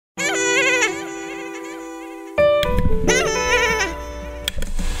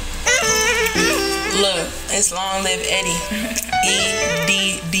Look, it's long live Eddie.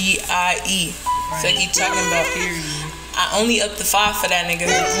 E-D-D-I-E. Fuck you talking about? I only up the 5 for that nigga.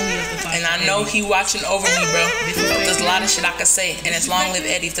 And I know he watching over me, bro. There's a lot of shit I could say. And it's long live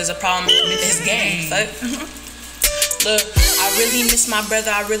Eddie. If there's a problem, it's gang. Fuck. Look, I really miss my brother,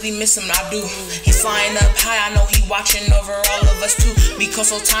 I really miss him, I do. He's flying up high, I know he watching over all of us too.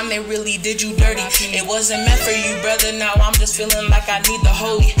 Because whole time they really did you dirty. It wasn't meant for you, brother, now I'm just feeling like I need the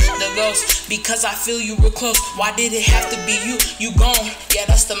holy, the ghost. Because I feel you real close, why did it have to be you? You gone, yeah,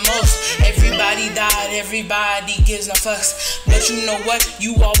 that's the most. Everybody died, everybody gives no fucks. But you know what,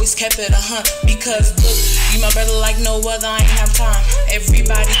 you always kept it 100. Because look, you my brother like no other, I ain't have time.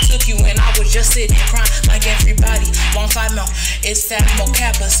 Everybody took you and I was just sitting crying like everybody. Long 5 mil, it's fat mo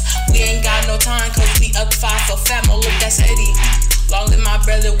Kappas. We ain't got no time cause we up 5 for fat mo. Look, that's Eddie. Long live my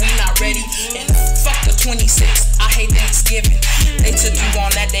brother, we not ready. And fuck the 26th, I hate Thanksgiving. They took you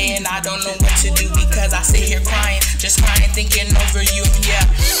on that day and I don't know what to do. Because I sit here crying, just crying, thinking over you. Yeah,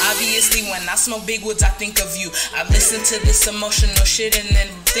 obviously when I smoke big woods, I think of you. I listen to this emotional shit and then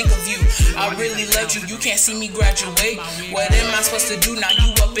think of you. I really loved you, you can't see me graduate. What am I supposed to do now?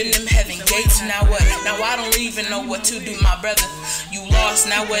 You up in them heaven gates, now what? Now I don't even know what to do, my brother. You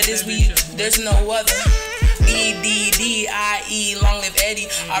lost, now what is we? There's no other. E-D-D-I-E, long live Eddie.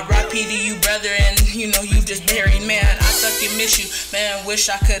 R.I.P. to you, brother, and you know you just buried, man. I fucking miss you, man. Wish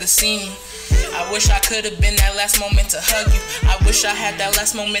I could have seen you. I wish I could have been that last moment to hug you. I wish I had that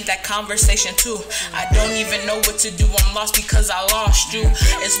last moment, that conversation too. I don't even know what to do, I'm lost because I lost you.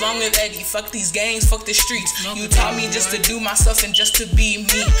 It's long live Eddie, fuck these gangs, fuck the streets. You taught me just to do myself and just to be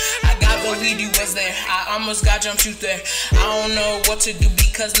me. I got believed you was there, I almost got jumped you there. I don't know what to do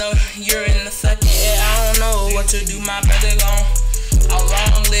because no, you're in the fucking air. I don't know what to do, my brother gone. I'll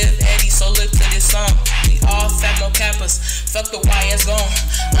long live Eddie, so look to this song. We all fat no Kappas, fuck the YS gone.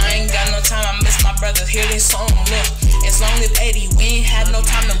 I ain't got no time, I miss my brother, hear this song. Look, it's long live Eddie, we ain't had no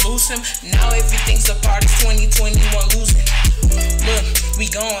time to lose him. Now everything's a part of 2021 losing. Look, we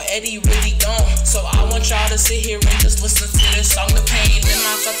gone, Eddie really gone. So I want y'all to sit here and just listen to this song. The pain in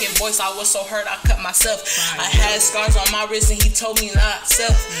my fucking voice, I was so hurt I cut myself. I had scars on my wrist and he told me not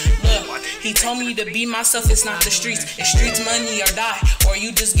self. Look, he told me to be myself, it's not the streets. It's streets, money, or die, or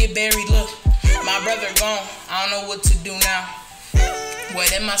you just get buried. Look, my brother gone, I don't know what to do now. What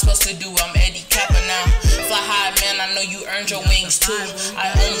am I supposed to do? I'm Eddie Kappa now. Fly high, man, I know you earned your wings too.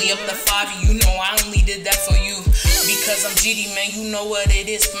 I only up the 5, you know I only did that for you. Because I'm GD, man, you know what it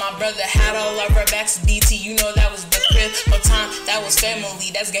is. My brother had all of our backs, DT, you know that was the crib. No time, that was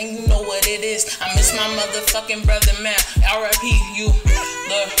family, that's gang, you know what it is. I miss my motherfucking brother, man. R.I.P. you.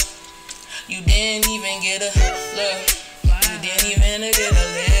 Look, you didn't even get a look. You didn't even get to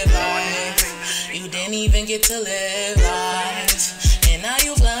live life. You didn't even get to live life. And now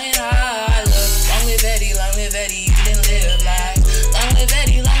you flying high. Look, long live Eddie, you didn't live life. Long live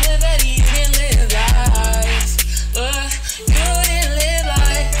Eddie, you didn't live life. Look, you didn't live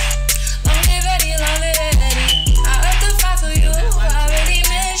life. Long live Eddie, I up the 5 for you, I really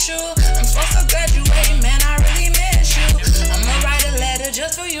miss you. I'm supposed to graduate, man, I really miss you. I'ma write a letter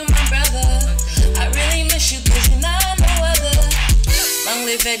just for you, my brother. I really miss you, cause you're not no other. Long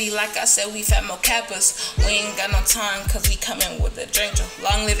live Eddie, like I said, we fat mo Kappas. We ain't got no time, cause we coming with a drink.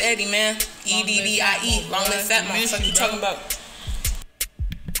 Long live Eddie, man. E-D-D-I-E, long live fat mo. What you talking about?